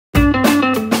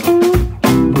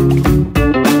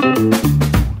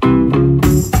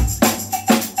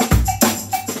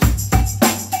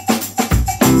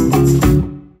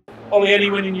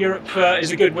Europe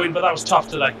is a good win, but that was tough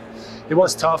today. It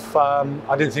was tough.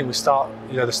 I didn't think the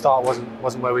start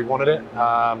wasn't where we wanted it.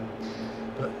 But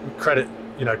credit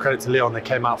to Lyon, they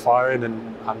came out firing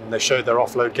and they showed their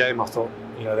offload game. I thought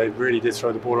they really did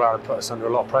throw the ball around and put us under a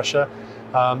lot of pressure.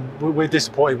 We're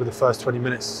disappointed with the first 20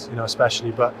 minutes,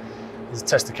 especially, but it's a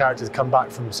test of character to come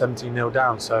back from 17-0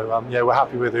 down. So yeah, we're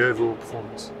happy with the overall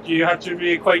performance. Do you have to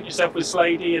reacquaint yourself with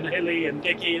Slady and Hilly and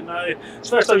Dicky and it's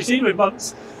the first time you've seen them in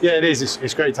months? Yeah, it is.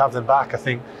 It's great to have them back. I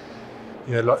think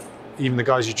even the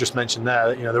guys you just mentioned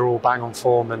there, they're all bang on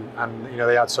form and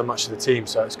they add so much to the team.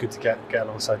 So it's good to get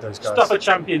alongside those guys. Stuff at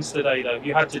champions today though.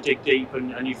 You had to dig deep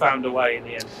and you found a way in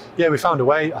the end. Yeah, we found a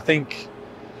way. I think.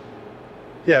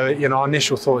 Yeah, our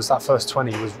initial thought is that first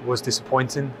 20 was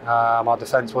disappointing. Our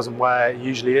defence wasn't where it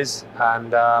usually is,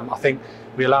 and I think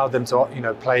we allowed them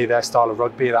to play their style of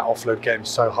rugby. That offload game is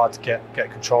so hard to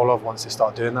get control of once they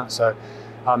start doing that. So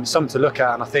something to look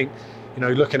at, and I think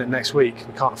looking at next week,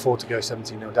 we can't afford to go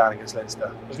 17-0 down against Leinster.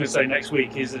 I was going to say next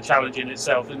week is a challenge in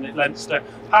itself, isn't it? Leinster,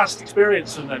 past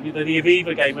experience from them, the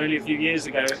Aviva game only a few years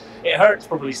ago, it hurts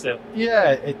probably still.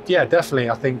 Yeah, definitely.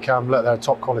 I think look, they're a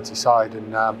top quality side,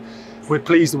 and we're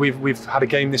pleased that we've had a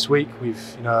game this week.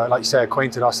 We've, like you say,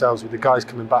 acquainted ourselves with the guys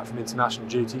coming back from international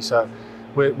duty. So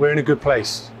we're in a good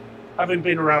place. Having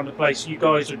been around the place, you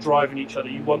guys are driving each other.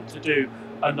 You want to do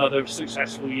another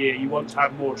successful year. You want to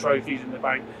have more trophies in the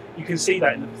bank. You can see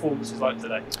that in the performances like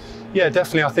today. Yeah,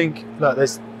 definitely. I think look,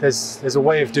 there's a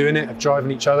way of doing it, of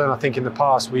driving each other. And I think in the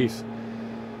past we've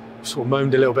sort of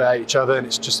moaned a little bit at each other, and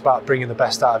it's just about bringing the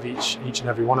best out of each and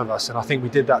every one of us. And I think we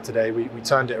did that today. We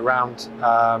turned it around.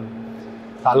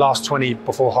 That last 20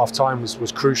 before half time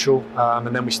was crucial,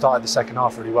 and then we started the second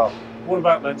half really well. What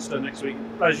about Leinster next week?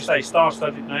 As you say,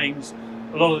 star-studded names,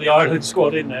 a lot of the Ireland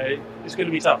squad in there. It's going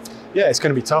to be tough. Yeah, it's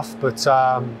going to be tough, but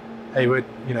hey,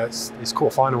 it's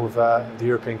quarter-final of the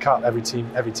European Cup. Every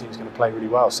team's going to play really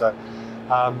well. So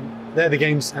they're the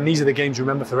games, and these are the games you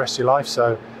remember for the rest of your life.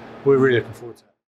 So we're really looking forward to it.